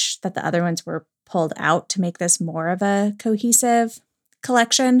almost wish that the other ones were pulled out to make this more of a cohesive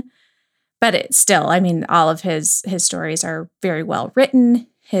collection. But it's still, all of his stories are very well written.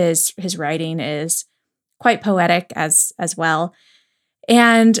 His writing is quite poetic as well.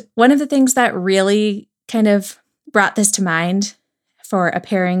 And one of the things that really kind of brought this to mind for a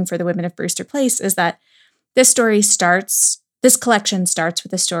pairing for The Women of Brewster Place is that this collection starts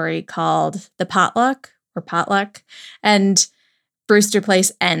with a story called The Potluck, and Brewster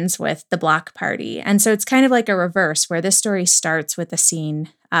Place ends with The Block Party. And so it's kind of like a reverse, where this story starts with a scene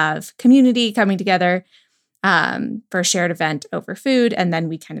of community coming together for a shared event over food, and then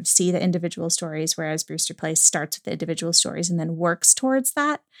we kind of see the individual stories, whereas Brewster Place starts with the individual stories and then works towards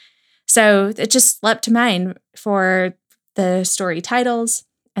that. So it just leapt to mind for the story titles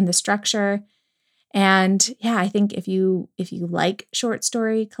and the structure. And yeah, I think if you like short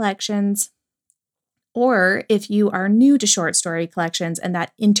story collections, or if you are new to short story collections and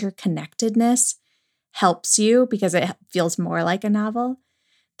that interconnectedness helps you because it feels more like a novel,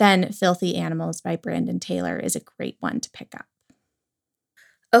 then Filthy Animals by Brandon Taylor is a great one to pick up.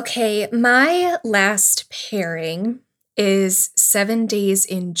 Okay, my last pairing is 7 Days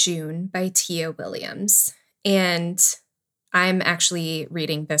in June by Tia Williams. And I'm actually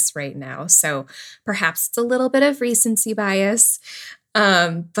reading this right now, so perhaps it's a little bit of recency bias.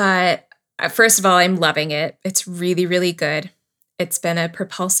 But first of all, I'm loving it. It's really, really good. It's been a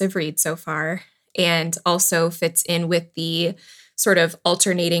propulsive read so far, and also fits in with the sort of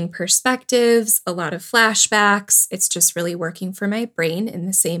alternating perspectives, a lot of flashbacks. It's just really working for my brain in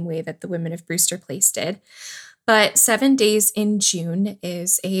the same way that The Women of Brewster Place did. But 7 Days in June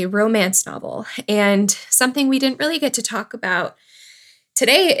is a romance novel, and something we didn't really get to talk about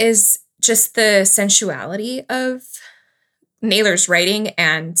today is just the sensuality of Naylor's writing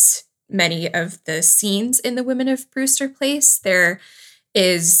and many of the scenes in The Women of Brewster Place. There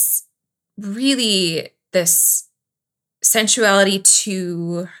is really this sensuality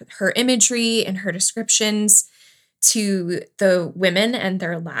to her imagery and her descriptions, to the women and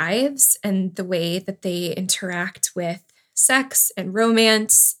their lives and the way that they interact with sex and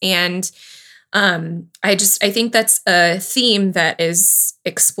romance. And I think that's a theme that is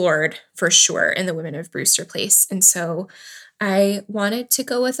explored for sure in The Women of Brewster Place. And so I wanted to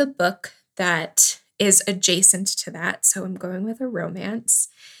go with a book that is adjacent to that. So I'm going with a romance.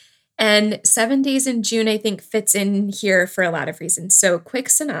 And 7 Days in June, I think, fits in here for a lot of reasons. So quick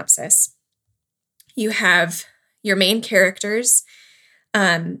synopsis. You have your main characters,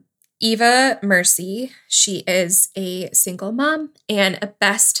 Eva Mercy. She is a single mom and a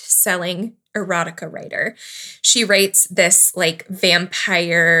best-selling erotica writer. She writes this like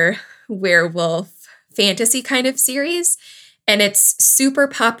vampire werewolf fantasy kind of series, and it's super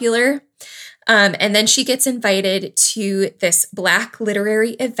popular. And then she gets invited to this Black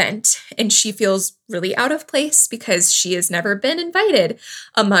literary event, and she feels really out of place because she has never been invited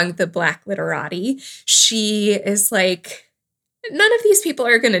among the Black literati. She is like, none of these people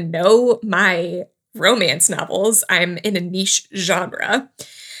are going to know my romance novels. I'm in a niche genre.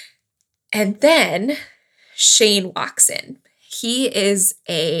 And then Shane walks in. He is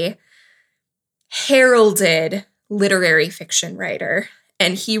a heralded literary fiction writer,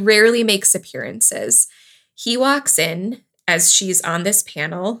 and he rarely makes appearances. He walks in as she's on this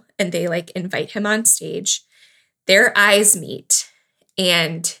panel, and they like invite him on stage. Their eyes meet,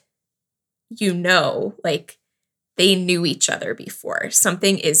 and like they knew each other before.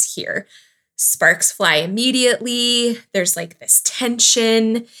 Something is here. Sparks fly immediately. There's like this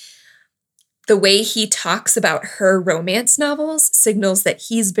tension. The way he talks about her romance novels signals that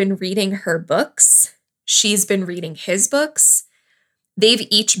he's been reading her books. She's been reading his books. they've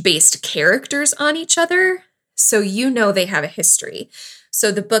each based characters on each other. So they have a history.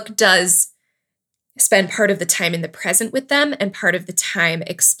 So the book does spend part of the time in the present with them and part of the time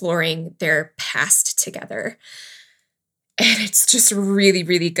exploring their past together. And it's just really,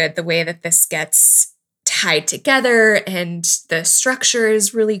 really good the way that this gets tied together, and the structure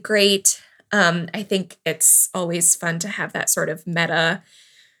is really great. I think it's always fun to have that sort of meta,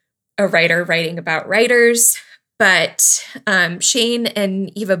 a writer writing about writers. But Shane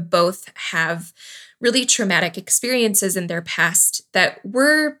and Eva both have really traumatic experiences in their past that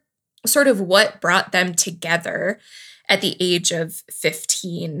were sort of what brought them together at the age of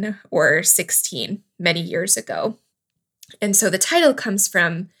 15 or 16 many years ago. And so the title comes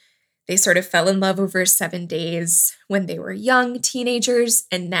from, they sort of fell in love over 7 days when they were young teenagers,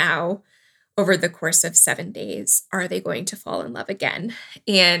 and now over the course of 7 days, are they going to fall in love again?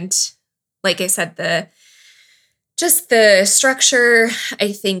 And like I said, the structure,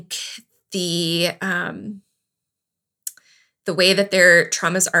 I think the way that their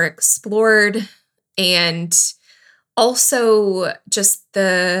traumas are explored, and also just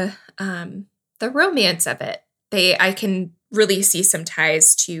the romance of it. I can really see some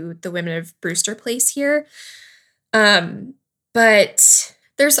ties to the women of Brewster Place here. But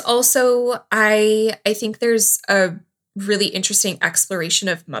there's also, I think there's a really interesting exploration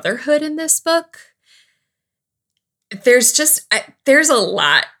of motherhood in this book. There's a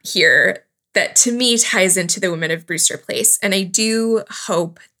lot here that to me ties into the women of Brewster Place. And I do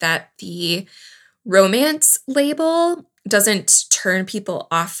hope that the romance label doesn't turn people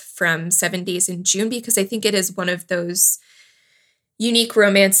off from 7 Days in June, because I think it is one of those unique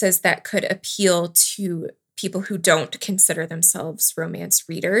romances that could appeal to people who don't consider themselves romance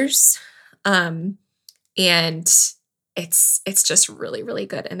readers. And it's just really, really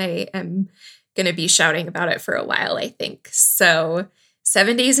good. And I am going to be shouting about it for a while, I think. So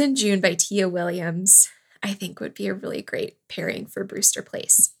 7 Days in June by Tia Williams, I think would be a really great pairing for Brewster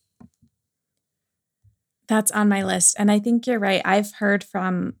Place. That's on my list. And I think you're right. I've heard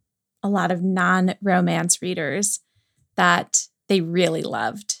from a lot of non-romance readers that they really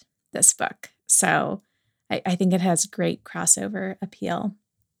loved this book. So I think it has great crossover appeal.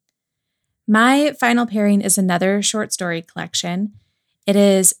 My final pairing is another short story collection. It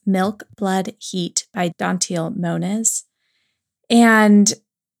is Milk, Blood, Heat by Dontiel Moniz. And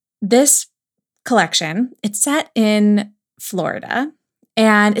this collection, it's set in Florida,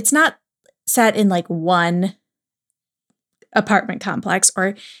 and it's not set in like one apartment complex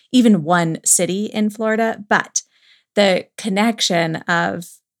or even one city in Florida, but the connection of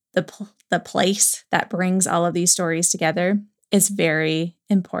the place that brings all of these stories together is very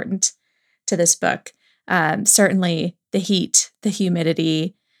important to this book. Certainly the heat, the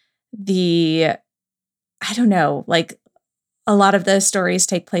humidity, I don't know, like a lot of those stories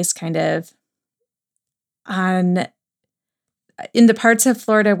take place kind of in the parts of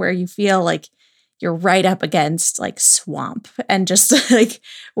Florida where you feel like you're right up against like swamp, and just like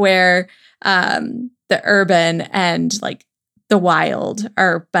where the urban and like the wild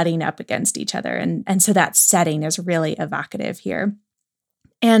are butting up against each other. And so that setting is really evocative here.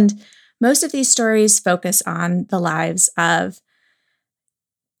 And most of these stories focus on the lives of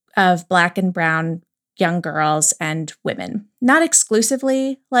Black and brown young girls and women. Not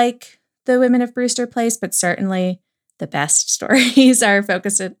exclusively like the women of Brewster Place, but certainly the best stories are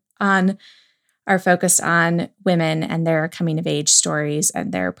focused on women and their coming of age stories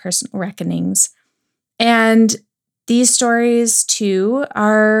and their personal reckonings. And these stories too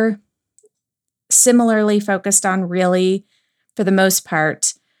are similarly focused on really, for the most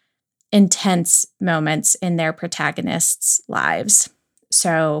part, intense moments in their protagonists' lives.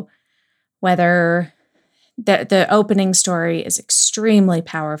 So whether the opening story is extremely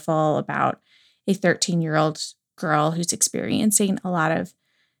powerful about a 13-year-old girl who's experiencing a lot of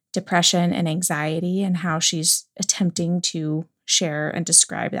depression and anxiety, and how she's attempting to share and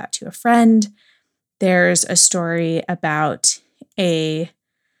describe that to a friend. There's a story about a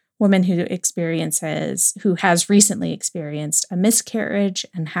woman who has recently experienced a miscarriage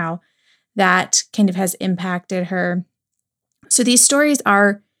and how that kind of has impacted her. So these stories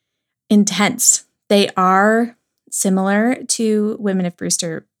are intense. They are similar to Women of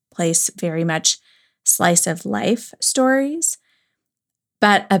Brewster Place, very much slice of life stories,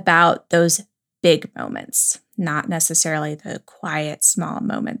 but about those big moments, not necessarily the quiet, small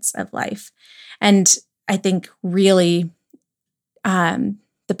moments of life. And I think really the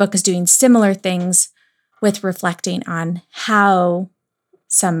book is doing similar things with reflecting on how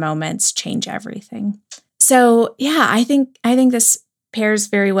some moments change everything. So yeah, I think this pairs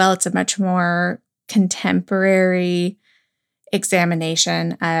very well. It's a much more contemporary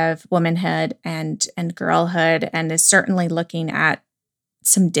examination of womanhood and girlhood, and is certainly looking at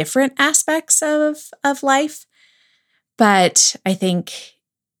some different aspects of life. But I think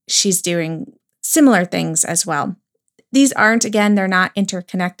she's doing similar things as well. These aren't, again, they're not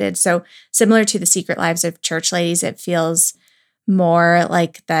interconnected. So similar to The Secret Lives of Church Ladies, it feels more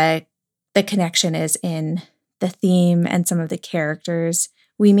like the connection is in the theme and some of the characters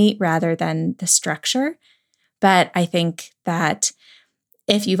we meet rather than the structure. But I think that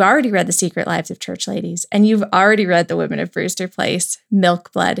if you've already read The Secret Lives of Church Ladies and you've already read The Women of Brewster Place,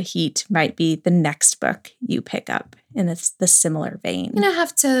 Milk, Blood, Heat might be the next book you pick up in the similar vein. I'm going to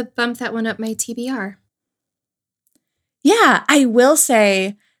have to bump that one up my TBR. Yeah, I will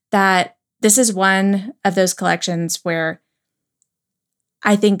say that this is one of those collections where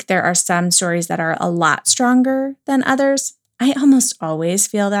I think there are some stories that are a lot stronger than others. I almost always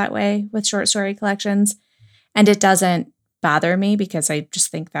feel that way with short story collections, and it doesn't bother me because I just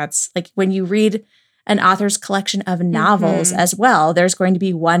think that's like when you read an author's collection of novels as well, there's going to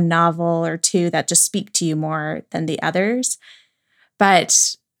be one novel or two that just speak to you more than the others.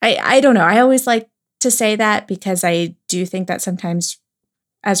 But I don't know. I always like to say that because I do think that sometimes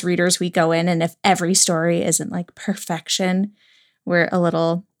as readers we go in, and if every story isn't like perfection, we're a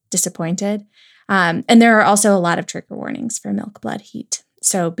little disappointed. And there are also a lot of trigger warnings for Milk, Blood, Heat.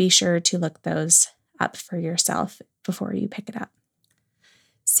 So be sure to look those up for yourself before you pick it up.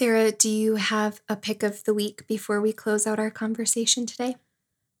 Sarah, do you have a pick of the week before we close out our conversation today?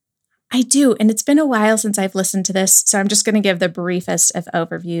 I do, and it's been a while since I've listened to this, so I'm just going to give the briefest of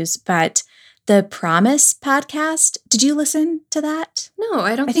overviews, but the Promise podcast, did you listen to that? No,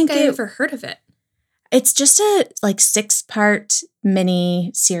 I don't think I ever heard of it. It's just a 6-part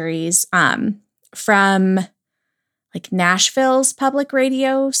mini series from like Nashville's public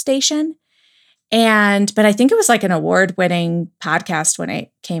radio station. But I think it was like an award-winning podcast when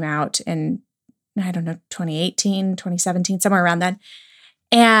it came out in, I don't know, 2018, 2017, somewhere around then.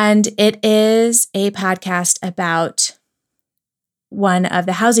 And it is a podcast about one of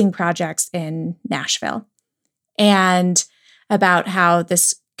the housing projects in Nashville and about how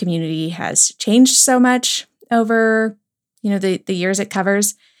this community has changed so much over, the years it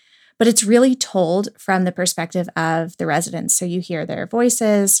covers. But it's really told from the perspective of the residents. So you hear their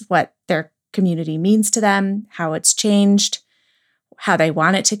voices, what their community means to them, how it's changed, how they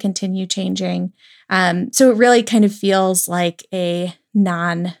want it to continue changing. So it really kind of feels like a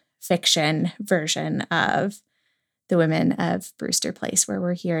non-fiction version of The Women of Brewster Place, where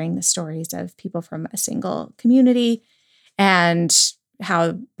we're hearing the stories of people from a single community and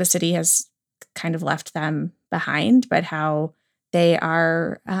how the city has kind of left them behind, but how they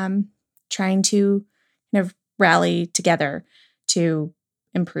are trying to kind of rally together to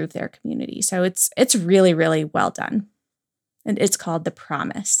improve their community. So it's really, really well done. And it's called The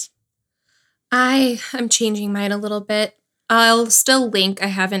Promise. I am changing mine a little bit. I'll still link. I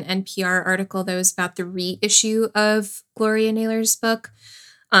have an NPR article that was about the reissue of Gloria Naylor's book.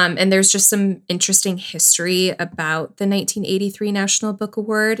 And there's just some interesting history about the 1983 National Book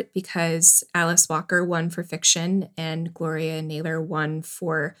Award because Alice Walker won for fiction and Gloria Naylor won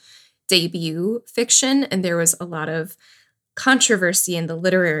for debut fiction. And there was a lot of controversy in the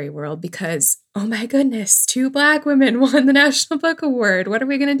literary world because, oh my goodness, 2 Black women won the National Book Award. What are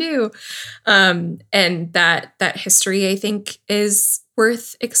we going to do? And that history, I think, is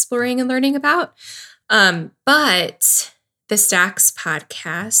worth exploring and learning about. But the Stacks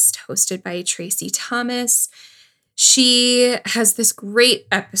podcast, hosted by Tracy Thomas, she has this great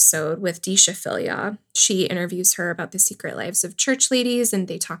episode with Deesha Philyaw. She interviews her about the secret lives of church ladies, and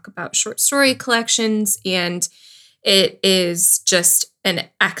they talk about short story collections, and it is just an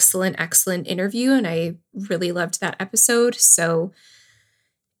excellent, excellent interview, and I really loved that episode. So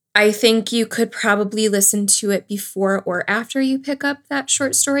I think you could probably listen to it before or after you pick up that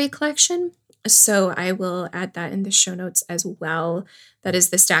short story collection. So I will add that in the show notes as well. That is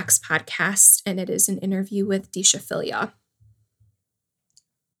the Stacks podcast, and it is an interview with Deesha Philyaw.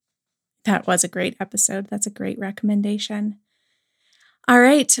 That was a great episode. That's a great recommendation. All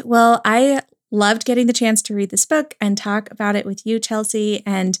right. Well, I loved getting the chance to read this book and talk about it with you, Chelsea.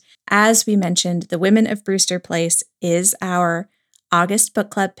 And as we mentioned, The Women of Brewster Place is our August book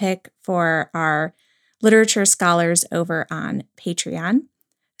club pick for our literature scholars over on Patreon.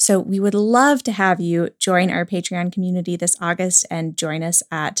 So we would love to have you join our Patreon community this August and join us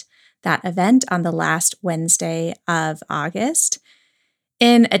at that event on the last Wednesday of August.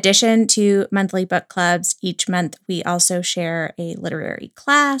 In addition to monthly book clubs, each month we also share a literary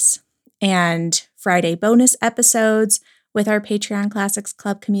class and Friday bonus episodes with our Patreon Classics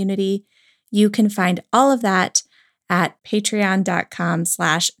Club community. You can find all of that at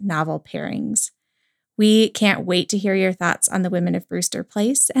patreon.com/novel pairings. We can't wait to hear your thoughts on the Women of Brewster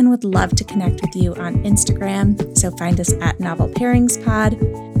Place and would love to connect with you on Instagram, so find us at Novel Pairings Pod.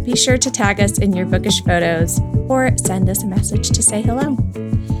 Be sure to tag us in your bookish photos or send us a message to say hello.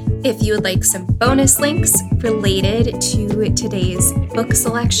 If you would like some bonus links related to today's book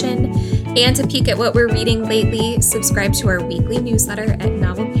selection and to peek at what we're reading lately, subscribe to our weekly newsletter at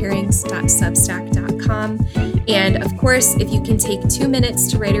novelpairings.substack.com. And of course, if you can take 2 minutes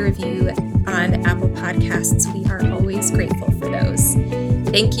to write a review on Apple Podcasts, we are always grateful for those.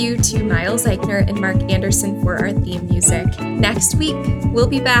 Thank you to Miles Eichner and Mark Anderson for our theme music. Next week, we'll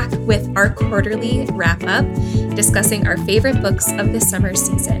be back with our quarterly wrap-up, discussing our favorite books of the summer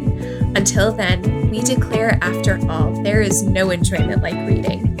season. Until then, we declare, after all, there is no enjoyment like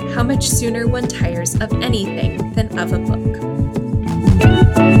reading. How much sooner one tires of anything than of a book.